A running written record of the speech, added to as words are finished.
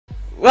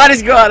What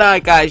is going on,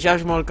 guys? Josh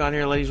Moticon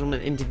here, ladies and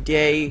gentlemen, and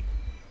today,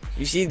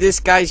 you see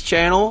this guy's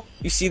channel?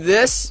 You see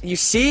this? You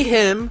see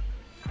him?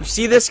 You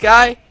see this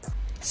guy?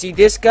 See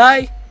this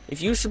guy?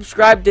 If you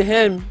subscribe to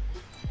him,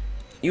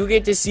 you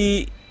get to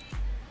see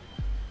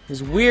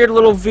his weird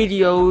little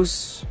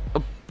videos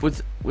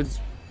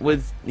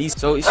with these.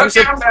 So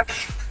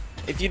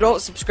if you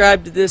don't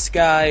subscribe to this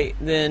guy,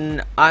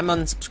 then I'm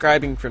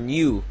unsubscribing from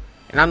you.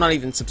 And I'm not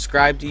even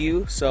subscribed to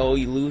you, so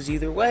you lose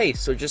either way.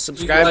 So just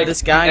subscribe to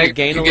this guy and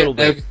gain a little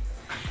bit.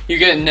 You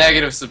get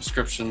negative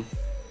subscription.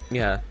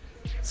 Yeah.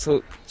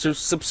 So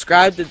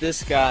subscribe to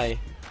this guy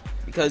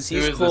because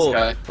he's Who is cool. this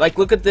guy? Like,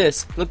 look at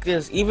this. Look at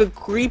this. Even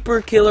Creeper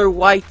Killer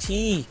YT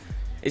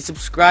is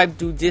subscribed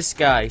to this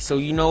guy. So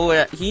you know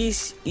what?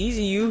 He's a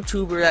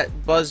YouTuber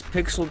that buzz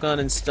Pixel Gun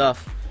and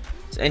stuff.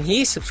 And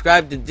he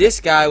subscribed to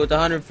this guy with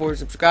 104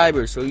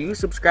 subscribers. So you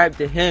subscribe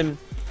to him,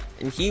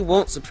 and he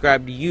won't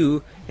subscribe to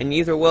you, and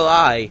neither will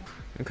I.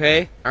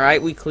 Okay?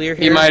 Alright, we clear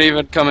here? He might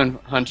even come and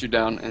hunt you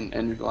down and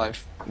end your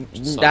life.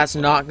 That's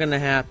not gonna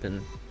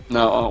happen.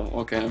 No, oh,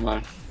 okay, never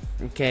mind.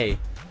 Okay.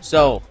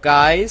 So,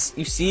 guys,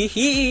 you see,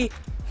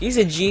 he's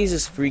a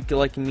Jesus freak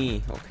like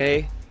me,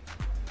 okay?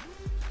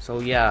 So,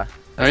 yeah.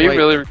 Are you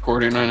really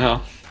recording right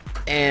now?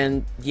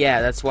 And,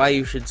 yeah, that's why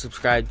you should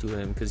subscribe to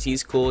him, because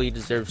he's cool, he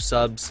deserves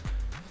subs.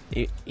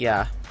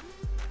 Yeah.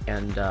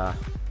 And,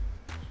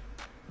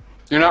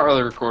 You're not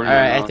really recording.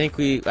 Alright,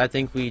 I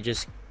think we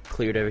just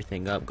cleared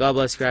everything up. God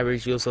bless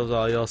subscribers, you yourselves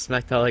all, y'all.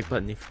 Smack that like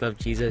button if you love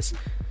Jesus.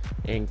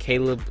 And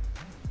Caleb,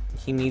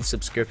 he needs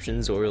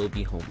subscriptions or he'll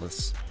be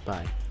homeless.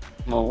 Bye.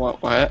 Well,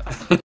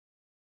 what?